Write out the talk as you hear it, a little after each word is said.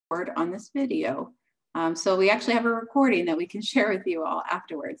on this video. So we actually have a recording that we can share with you all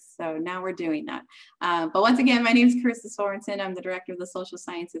afterwards. So now we're doing that. But once again, my name is Carissa Sorensen. I'm the director of the Social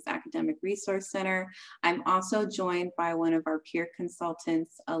Sciences Academic Resource Center. I'm also joined by one of our peer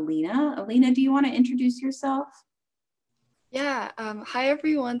consultants, Alina. Alina, do you want to introduce yourself? Yeah, hi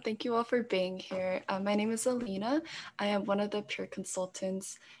everyone. Thank you all for being here. My name is Alina. I am one of the peer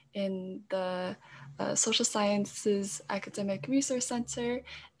consultants in the Social Sciences Academic Resource Center,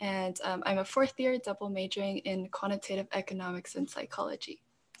 and I'm a fourth year double majoring in quantitative economics and psychology.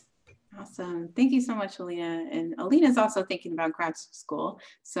 Awesome. Thank you so much, Alina. And Alina is also thinking about grad school.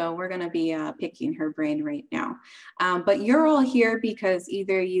 So we're going to be picking her brain right now. But you're all here because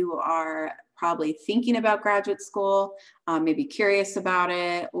either you are probably thinking about graduate school, maybe curious about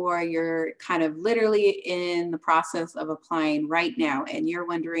it, or you're kind of literally in the process of applying right now. And you're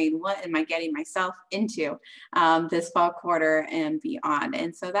wondering, what am I getting myself into this fall quarter and beyond?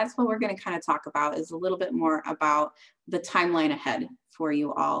 And so that's what we're going to kind of talk about, is a little bit more about the timeline ahead for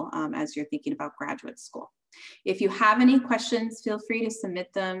you all as you're thinking about graduate school. If you have any questions, feel free to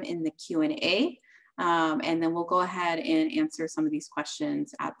submit them in the Q&A, and then we'll go ahead and answer some of these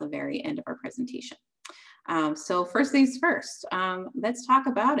questions at the very end of our presentation. So first things first, let's talk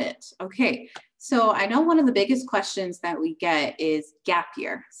about it. Okay, so I know one of the biggest questions that we get is gap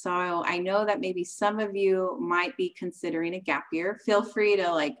year. So I know that maybe some of you might be considering a gap year. Feel free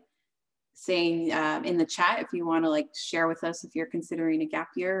to saying in the chat if you want to share with us if you're considering a gap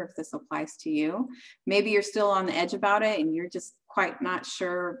year, if this applies to you. Maybe you're still on the edge about it and you're just quite not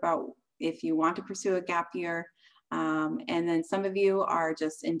sure about if you want to pursue a gap year. And then some of you are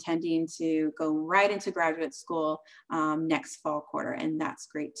just intending to go right into graduate school next fall quarter, and that's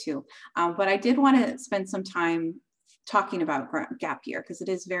great too. But I did want to spend some time talking about gap year because it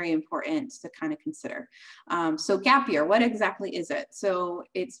is very important to kind of consider. So gap year, what exactly is it? So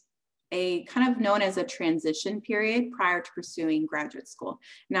it's a kind of known as a transition period prior to pursuing graduate school.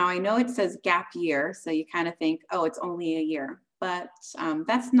 Now, I know it says gap year, so you kind of think, oh, it's only a year, but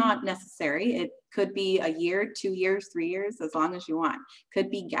that's not necessary. It could be a year, 2 years, 3 years, as long as you want. Could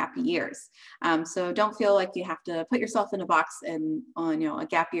be gap years. So don't feel like you have to put yourself in a box and a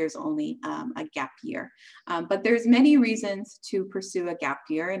gap year is only a gap year. But there's many reasons to pursue a gap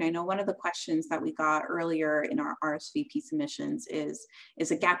year. And I know one of the questions that we got earlier in our RSVP submissions is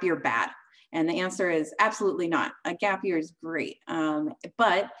a gap year bad? And the answer is absolutely not. A gap year is great,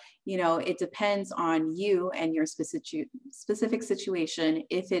 but it depends on you and your specific situation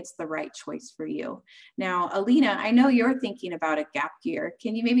if it's the right choice for you. Now, Alina, I know you're thinking about a gap year.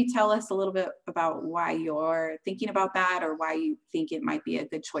 Can you maybe tell us a little bit about why you're thinking about that, or why you think it might be a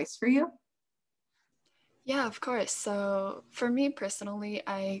good choice for you? Yeah, of course. So for me personally,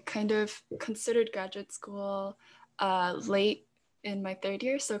 I kind of considered graduate school late in my third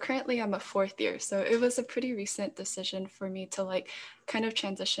year. So currently I'm a fourth year. So it was a pretty recent decision for me to kind of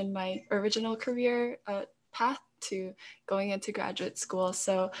transition my original career path to going into graduate school.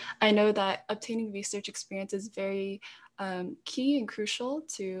 So I know that obtaining research experience is very key and crucial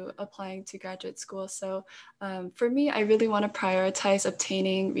to applying to graduate school. So for me, I really want to prioritize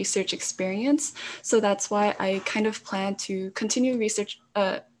obtaining research experience. So that's why I kind of plan to continue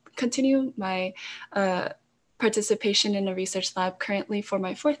my participation in a research lab currently for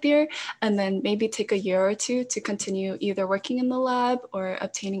my fourth year, and then maybe take a year or two to continue either working in the lab or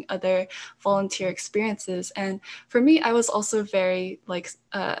obtaining other volunteer experiences. And for me, I was also very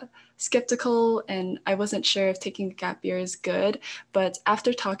skeptical, and I wasn't sure if taking a gap year is good. But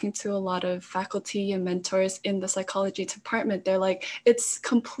after talking to a lot of faculty and mentors in the psychology department, they're like, it's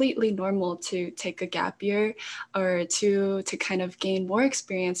completely normal to take a gap year or to kind of gain more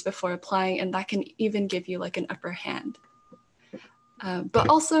experience before applying, and that can even give you an upper hand. But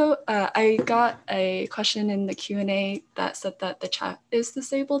also, I got a question in the Q&A that said that the chat is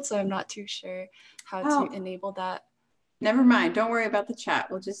disabled, so I'm not too sure how to enable that. Never mind. Don't worry about the chat.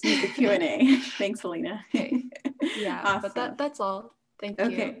 We'll just use the Q&A. Thanks, Alina. Okay. Yeah, awesome. But that's all. Thank you.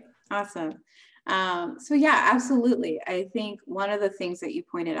 Okay, awesome. So yeah, absolutely. I think one of the things that you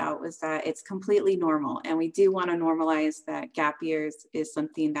pointed out was that it's completely normal, and we do want to normalize that gap years is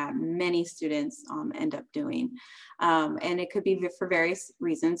something that many students end up doing. And it could be for various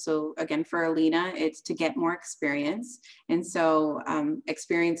reasons. So again, for Alina, it's to get more experience. And so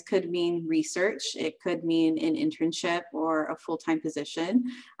experience could mean research. It could mean an internship or a full-time position.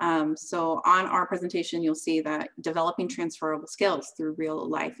 So on our presentation, you'll see that developing transferable skills through real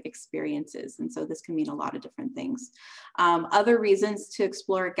life experiences. And so this can mean a lot of different things. Other reasons to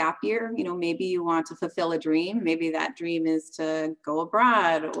explore a gap year, maybe you want to fulfill a dream. Maybe that dream is to go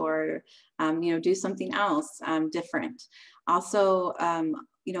abroad or do something else different. Also,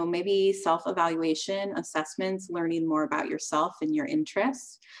 maybe self-evaluation, assessments, learning more about yourself and your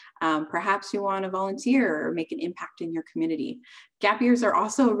interests. Perhaps you want to volunteer or make an impact in your community. Gap years are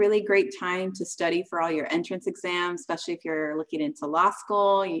also a really great time to study for all your entrance exams, especially if you're looking into law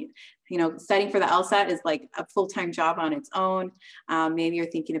school. Studying for the LSAT is like a full-time job on its own. Maybe you're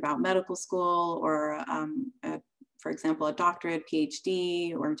thinking about medical school or for example, a doctorate,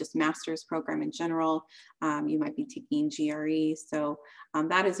 PhD, or just master's program in general. You might be taking GRE. So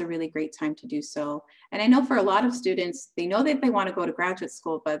that is a really great time to do so. And I know for a lot of students, they know that they want to go to graduate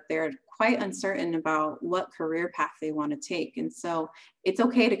school, but they're quite uncertain about what career path they want to take. And so it's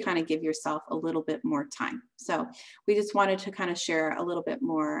okay to kind of give yourself a little bit more time. So we just wanted to kind of share a little bit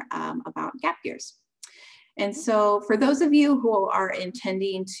more about gap years. And so for those of you who are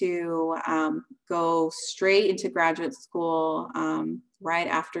intending to go straight into graduate school right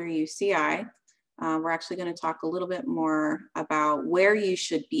after UCI, we're actually going to talk a little bit more about where you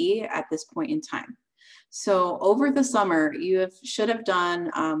should be at this point in time. So over the summer, you should have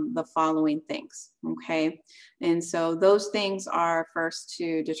done the following things, okay? And so those things are first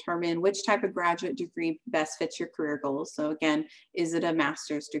to determine which type of graduate degree best fits your career goals. So again, is it a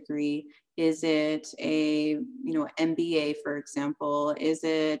master's degree? Is it a MBA, for example? Is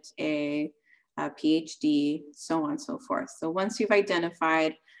it a PhD? So on and so forth. So once you've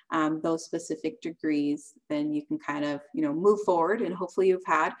identified those specific degrees, then you can kind of move forward, and hopefully you've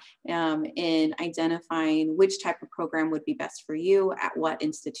had in identifying which type of program would be best for you at what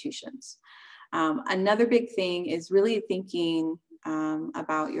institutions. Another big thing is really thinking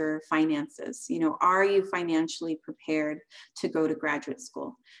about your finances. Are you financially prepared to go to graduate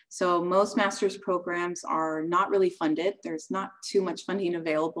school? So most master's programs are not really funded. There's not too much funding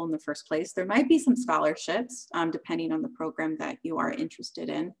available in the first place. There might be some scholarships depending on the program that you are interested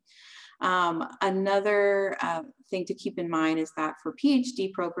in. Another thing to keep in mind is that for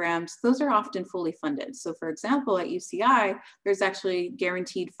PhD programs, those are often fully funded. So for example, at UCI, there's actually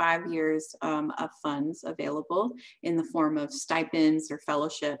guaranteed 5 years of funds available in the form of stipends or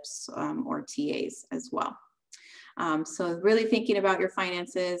fellowships or TAs as well. So really thinking about your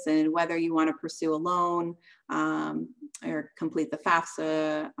finances and whether you want to pursue a loan or complete the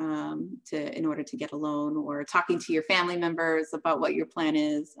FAFSA in order to get a loan, or talking to your family members about what your plan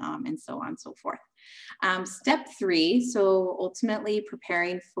is, and so on and so forth. Step 3, so ultimately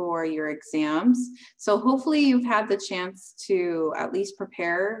preparing for your exams. So hopefully you've had the chance to at least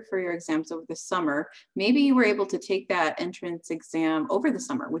prepare for your exams over the summer. Maybe you were able to take that entrance exam over the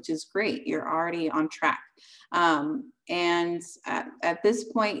summer, which is great. You're already on track. And at this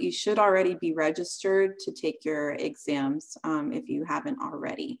point, you should already be registered to take your exams if you haven't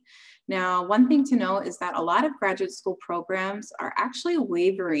already. Now, one thing to note is that a lot of graduate school programs are actually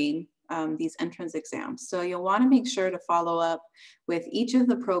waiving these entrance exams. So you'll want to make sure to follow up with each of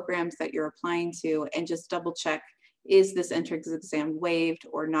the programs that you're applying to and just double check, is this entrance exam waived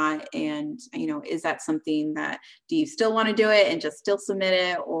or not? And, is that something that, do you still want to do it and just still submit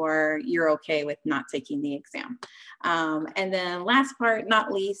it, or you're okay with not taking the exam? And then last part,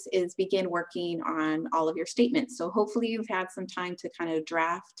 not least, is begin working on all of your statements. So hopefully you've had some time to kind of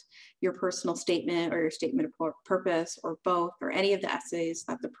draft your personal statement or your statement of purpose, or both, or any of the essays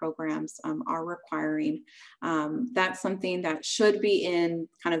that the programs are requiring. That's something that should be in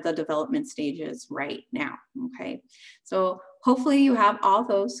kind of the development stages right now, okay? So hopefully you have all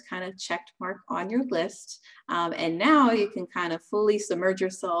those kind of checked mark on your list. And now you can kind of fully submerge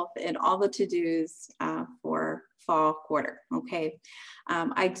yourself in all the to-dos for fall quarter, okay?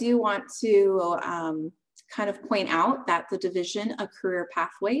 I do want to kind of point out that the Division of Career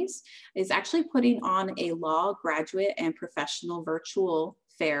Pathways is actually putting on a law graduate and professional virtual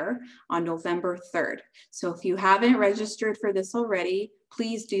fair on November 3rd. So if you haven't registered for this already,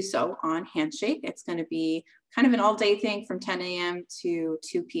 please do so on Handshake. It's going to be kind of an all-day thing from 10 a.m. to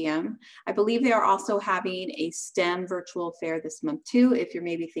 2 p.m. I believe they are also having a STEM virtual fair this month too, if you're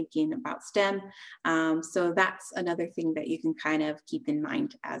maybe thinking about STEM. So that's another thing that you can kind of keep in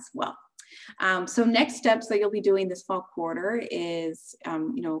mind as well. So next steps that you'll be doing this fall quarter is,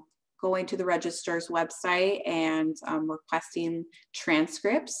 going to the registrar's website and requesting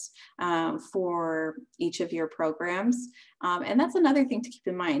transcripts for each of your programs. And that's another thing to keep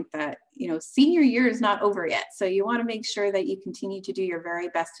in mind, that, senior year is not over yet. So you want to make sure that you continue to do your very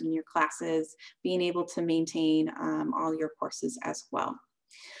best in your classes, being able to maintain all your courses as well.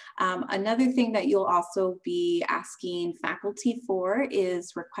 Another thing that you'll also be asking faculty for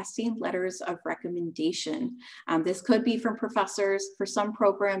is requesting letters of recommendation. This could be from professors. For some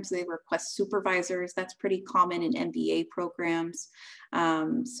programs, they request supervisors. That's pretty common in MBA programs.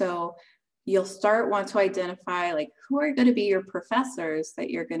 So you'll want to identify like who are going to be your professors that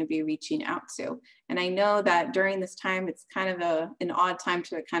you're going to be reaching out to. And I know that during this time, it's kind of an odd time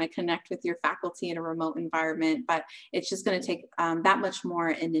to kind of connect with your faculty in a remote environment, but it's just going to take that much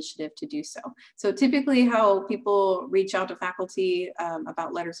more initiative to do so. So typically how people reach out to faculty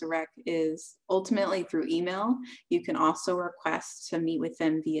about letters of rec is ultimately through email. You can also request to meet with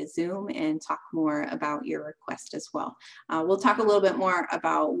them via Zoom and talk more about your request as well. We'll talk a little bit more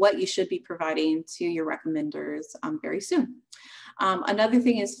about what you should be providing to your recommenders very soon. Another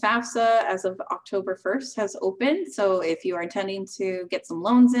thing is FAFSA as of October 1st has opened. So if you are intending to get some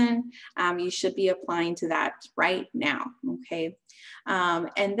loans in, you should be applying to that right now, okay?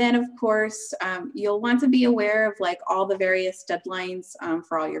 And then of course, you'll want to be aware of like all the various deadlines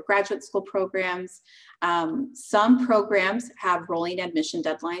for all your graduate school programs. Some programs have rolling admission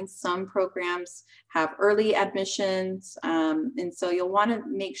deadlines. Some programs have early admissions. And so you'll want to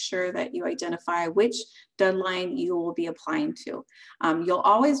make sure that you identify which deadline you will be applying to. You'll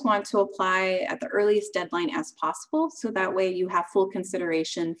always want to apply at the earliest deadline as possible. So that way you have full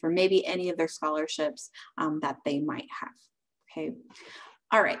consideration for maybe any of their scholarships that they might have. Okay.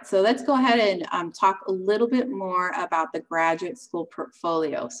 All right, so let's go ahead and talk a little bit more about the graduate school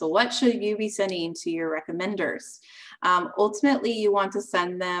portfolio. So what should you be sending to your recommenders? Ultimately, you want to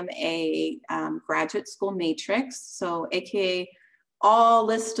send them a graduate school matrix, so AKA all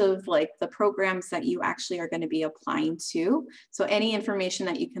list of like the programs that you actually are going to be applying to. So any information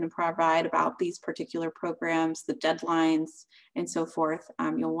that you can provide about these particular programs, the deadlines, and so forth,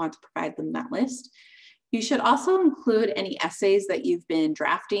 you'll want to provide them that list. You should also include any essays that you've been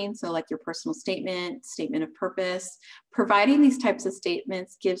drafting. So like your personal statement, statement of purpose. Providing these types of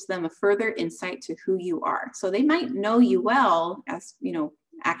statements gives them a further insight to who you are. So they might know you well as, you know,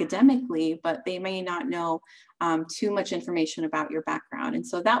 academically, but they may not know too much information about your background. And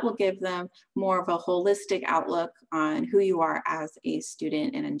so that will give them more of a holistic outlook on who you are as a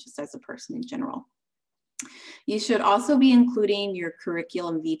student and just as a person in general. You should also be including your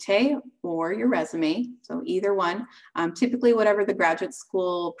curriculum vitae or your resume, so either one. Typically, whatever the graduate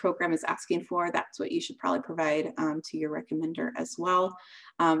school program is asking for, that's what you should probably provide to your recommender as well.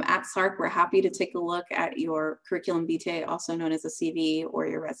 At SARC, we're happy to take a look at your curriculum vitae, also known as a CV, or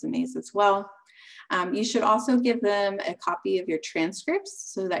your resumes as well. You should also give them a copy of your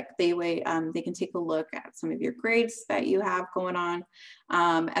transcripts so that they can take a look at some of your grades that you have going on,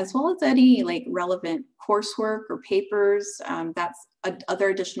 as well as any like relevant coursework or papers. That's other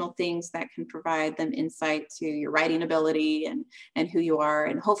additional things that can provide them insight to your writing ability and who you are,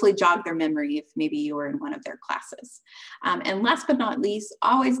 and hopefully jog their memory if maybe you were in one of their classes. And last but not least,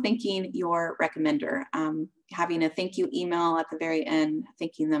 always thanking your recommender. Having a thank you email at the very end,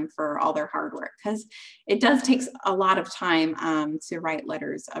 thanking them for all their hard work, because it does take a lot of time to write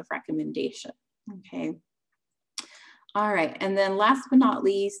letters of recommendation, okay? All right, and then last but not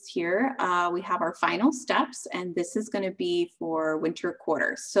least here, we have our final steps, and this is gonna be for winter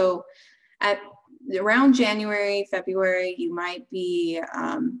quarter. So around January, February, you might be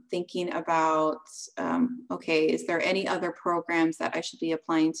thinking about, okay, is there any other programs that I should be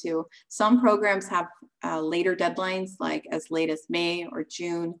applying to? Some programs have later deadlines, like as late as May or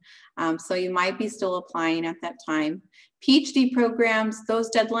June. So you might be still applying at that time. PhD programs,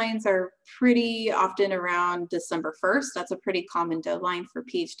 those deadlines are pretty often around December 1st. That's a pretty common deadline for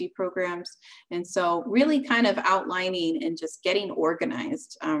PhD programs. And so really kind of outlining and just getting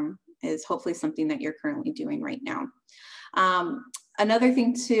organized is hopefully something that you're currently doing right now. Another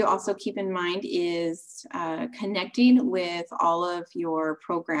thing to also keep in mind is connecting with all of your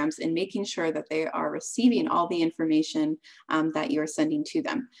programs and making sure that they are receiving all the information that you're sending to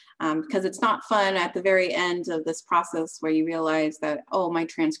them. Because it's not fun at the very end of this process where you realize that, oh, my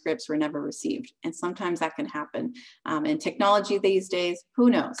transcripts were never received. And sometimes that can happen. In technology these days, who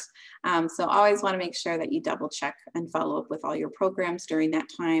knows? So always want to make sure that you double check and follow up with all your programs during that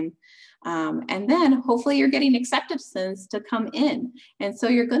time. And then hopefully you're getting acceptances to come in. And so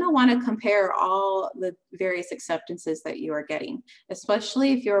you're going to want to compare all the various acceptances that you are getting,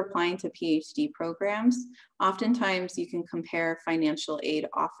 especially if you're applying to PhD programs. Oftentimes you can compare financial aid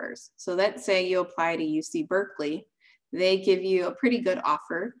offers. So let's say you apply to UC Berkeley, they give you a pretty good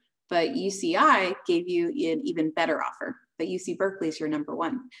offer, but UCI gave you an even better offer, but UC Berkeley is your number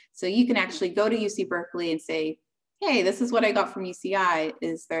one. So you can actually go to UC Berkeley and say, hey, this is what I got from UCI.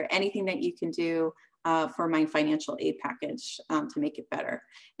 Is there anything that you can do for my financial aid package to make it better.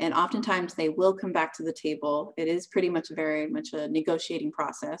 And oftentimes they will come back to the table. It is pretty much very much a negotiating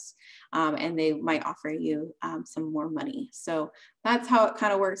process, and they might offer you some more money. So that's how it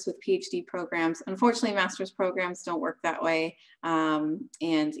kind of works with PhD programs. Unfortunately, master's programs don't work that way. And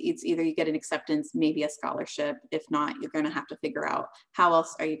it's either you get an acceptance, maybe a scholarship. If not, you're going to have to figure out how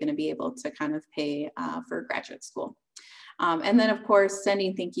else are you going to be able to kind of pay for graduate school. And then, of course,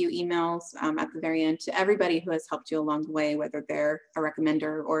 sending thank you emails at the very end to everybody who has helped you along the way, whether they're a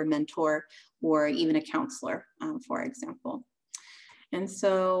recommender or a mentor or even a counselor, for example. And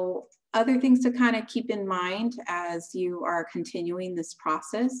so other things to kind of keep in mind as you are continuing this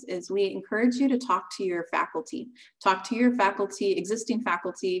process is we encourage you to talk to your faculty. Talk to your faculty, existing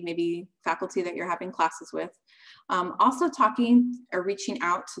faculty, maybe faculty that you're having classes with. Also talking or reaching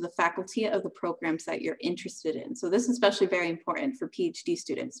out to the faculty of the programs that you're interested in. So this is especially very important for PhD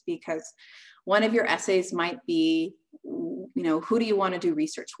students because one of your essays might be, who do you want to do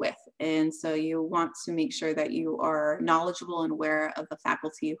research with? And so you want to make sure that you are knowledgeable and aware of the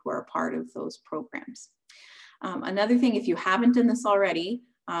faculty who are part of those programs. Another thing, if you haven't done this already,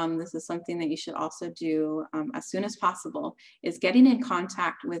 this is something that you should also do as soon as possible, is getting in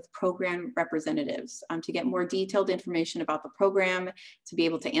contact with program representatives to get more detailed information about the program, to be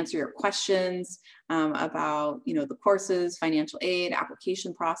able to answer your questions about the courses, financial aid,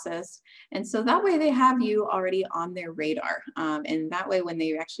 application process. And so that way they have you already on their radar. And that way when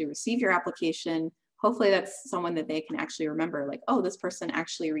they actually receive your application, hopefully that's someone that they can actually remember, like, oh, this person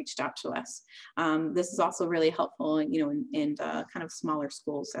actually reached out to us. This is also really helpful, in kind of smaller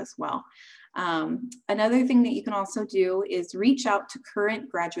schools as well. Another thing that you can also do is reach out to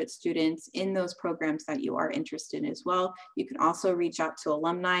current graduate students in those programs that you are interested in as well. You can also reach out to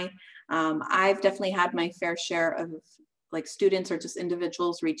alumni. I've definitely had my fair share of students or just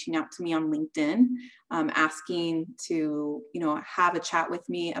individuals reaching out to me on LinkedIn, asking to, have a chat with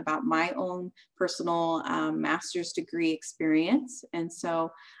me about my own personal master's degree experience. And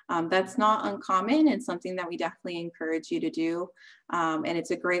so that's not uncommon and something that we definitely encourage you to do. And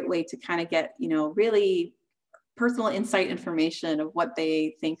it's a great way to kind of get, really personal insight information of what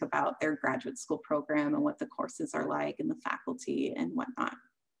they think about their graduate school program and what the courses are like and the faculty and whatnot.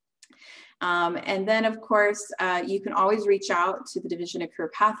 And then, of course, you can always reach out to the Division of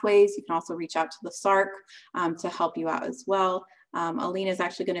Career Pathways. You can also reach out to the SARC to help you out as well. Alina is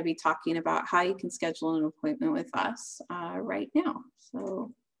actually going to be talking about how you can schedule an appointment with us right now.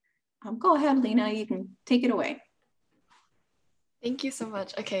 So go ahead, Alina, you can take it away. Thank you so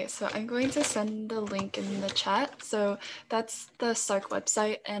much. Okay, so I'm going to send the link in the chat. So that's the SARC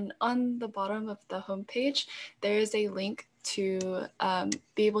website, and on the bottom of the homepage, there is a link to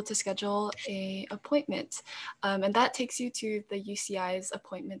be able to schedule an appointment. And that takes you to the UCI's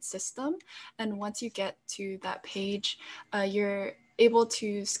appointment system. And once you get to that page, you're able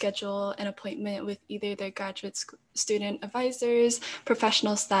to schedule an appointment with either their graduate student advisors,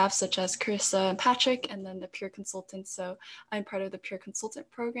 professional staff such as Carissa and Patrick, and then the peer consultants. So I'm part of the peer consultant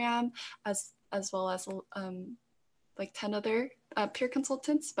program as well as 10 other peer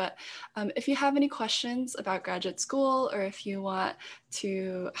consultants. But if you have any questions about graduate school, or if you want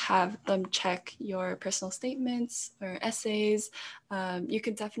to have them check your personal statements or essays, you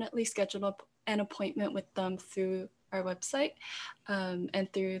can definitely schedule an appointment with them through our website and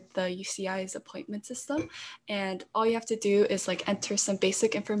through the UCI's appointment system. And all you have to do is enter some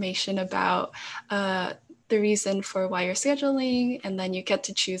basic information about the reason for why you're scheduling, and then you get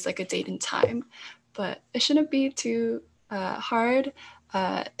to choose a date and time. But it shouldn't be too hard.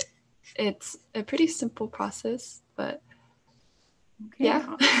 It's a pretty simple process, but okay.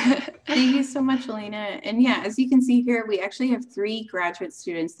 Yeah. Thank you so much, Alina. And yeah, as you can see here, we actually have 3 graduate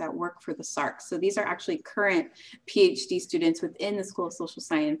students that work for the SARC. So these are actually current PhD students within the School of Social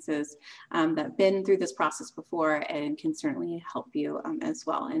Sciences that have been through this process before and can certainly help you as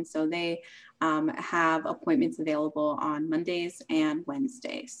well. And so they have appointments available on Mondays and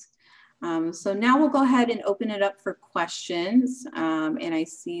Wednesdays. So now we'll go ahead and open it up for questions. And I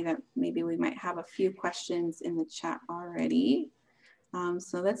see that maybe we might have a few questions in the chat already.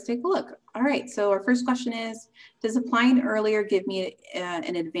 So let's take a look. All right, so our first question is, does applying earlier give me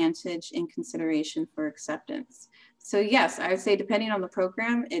an advantage in consideration for acceptance? So yes, I would say depending on the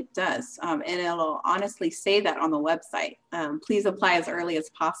program, it does. And it'll honestly say that on the website. Please apply as early as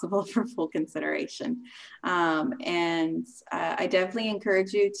possible for full consideration. And I definitely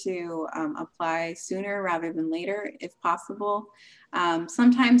encourage you to apply sooner rather than later if possible.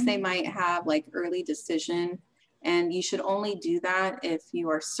 Sometimes they might have early decision And you should only do that if you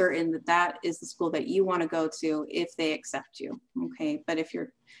are certain that that is the school that you want to go to if they accept you, okay? But if you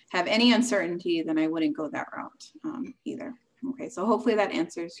have any uncertainty, then I wouldn't go that route either. Okay, so hopefully that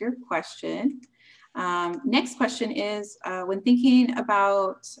answers your question. Next question is, when thinking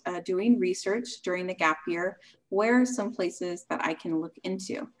about doing research during the gap year, where are some places that I can look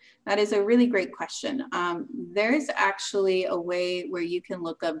into? That is a really great question. There's actually a way where you can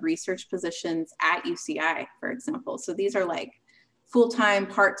look up research positions at UCI, for example. So these are like full-time,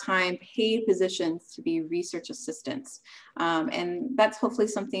 part-time, paid positions to be research assistants. And that's hopefully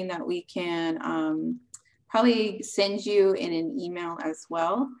something that we can probably send you in an email as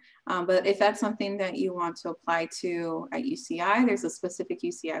well. But if that's something that you want to apply to at UCI, there's a specific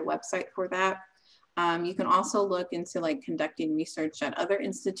UCI website for that. You can also look into like conducting research at other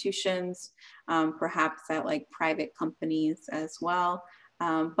institutions, perhaps at like private companies as well.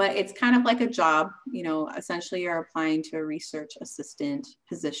 But it's kind of like a job, you know, essentially you're applying to a research assistant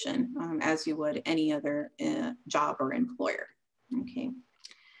position as you would any other job or employer, okay?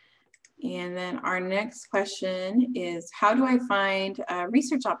 And then our next question is, how do I find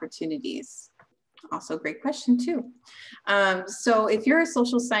research opportunities? Also a great question too. So if you're a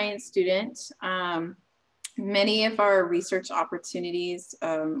social science student, many of our research opportunities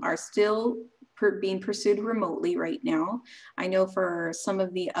are still being pursued remotely right now. I know for some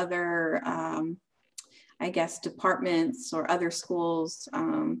of the other, I guess, departments or other schools,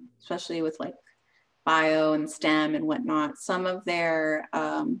 especially with like bio and STEM and whatnot, some of their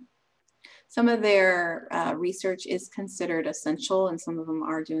research is considered essential, and some of them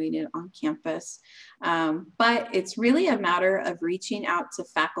are doing it on campus. But it's really a matter of reaching out to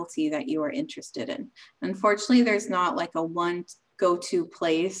faculty that you are interested in. Unfortunately, there's not like a one go-to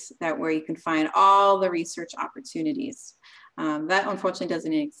place where you can find all the research opportunities. That unfortunately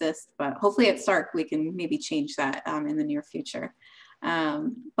doesn't exist, but hopefully at SARC we can maybe change that in the near future.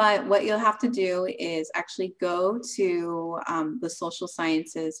 But what you'll have to do is actually go to the social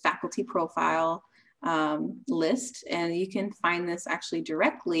sciences faculty profile list, and you can find this actually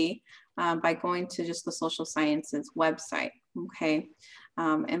directly by going to just the social sciences website, okay?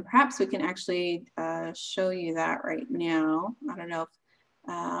 And perhaps we can actually show you that right now. I don't know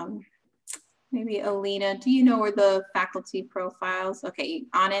if, maybe Alina, do you know where the faculty profiles? Okay,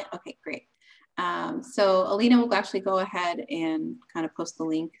 on it, okay, great. So Alina will actually go ahead and kind of post the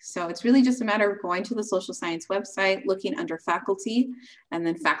link. So it's really just a matter of going to the social science website, looking under faculty, and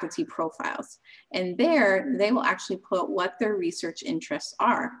then faculty profiles. And there they will actually put what their research interests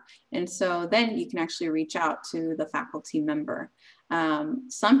are. And so then you can actually reach out to the faculty member.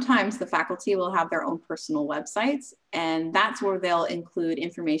 Sometimes the faculty will have their own personal websites, and that's where they'll include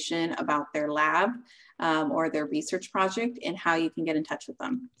information about their lab or their research project and how you can get in touch with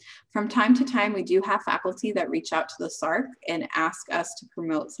them. From time to time, we do have faculty that reach out to the SARC and ask us to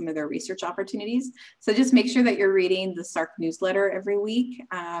promote some of their research opportunities. So just make sure that you're reading the SARC newsletter every week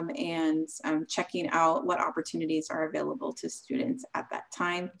and checking out what opportunities are available to students at that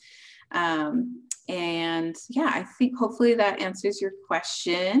time. And yeah, I think hopefully that answers your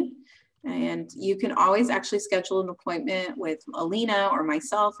question. And you can always actually schedule an appointment with Alina or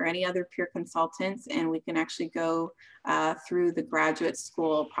myself or any other peer consultants, and we can actually go through the graduate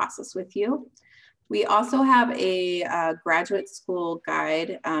school process with you. We also have a graduate school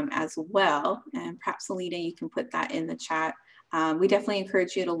guide as well, and perhaps Alina, you can put that in the chat. We definitely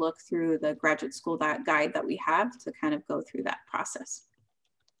encourage you to look through the graduate school guide that we have to kind of go through that process.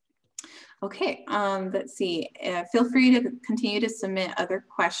 Okay, let's see. Feel free to continue to submit other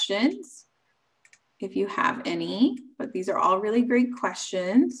questions if you have any, but these are all really great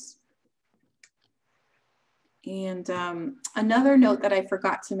questions. And another note that I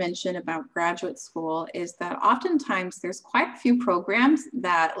forgot to mention about graduate school is that oftentimes there's quite a few programs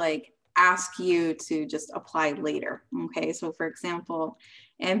that like ask you to just apply later. Okay, so for example,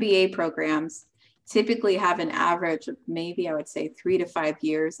 MBA programs typically have an average of maybe I would say 3 to 5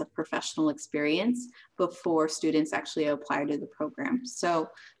 years of professional experience before students actually apply to the program. So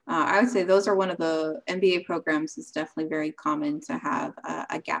I would say those are one of the MBA programs is definitely very common to have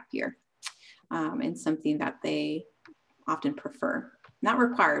a gap year and something that they often prefer. Not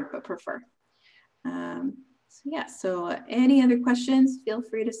required, but prefer. So yeah, so any other questions, feel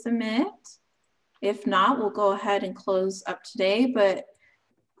free to submit. If not, we'll go ahead and close up today, but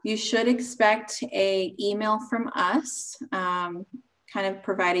you should expect an email from us kind of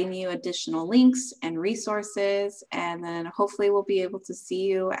providing you additional links and resources. And then hopefully we'll be able to see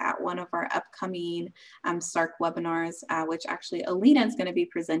you at one of our upcoming SARC webinars, which actually Alina is going to be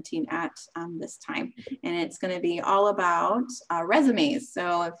presenting at this time. And it's going to be all about resumes.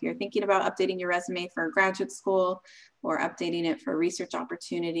 So if you're thinking about updating your resume for graduate school or updating it for a research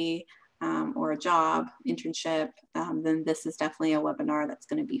opportunity or a job, internship, then this is definitely a webinar that's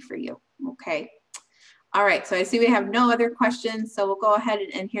going to be for you. Okay. All right, so I see we have no other questions, so we'll go ahead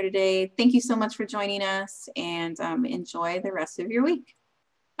and end here today. Thank you so much for joining us, and enjoy the rest of your week.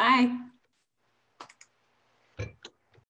 Bye.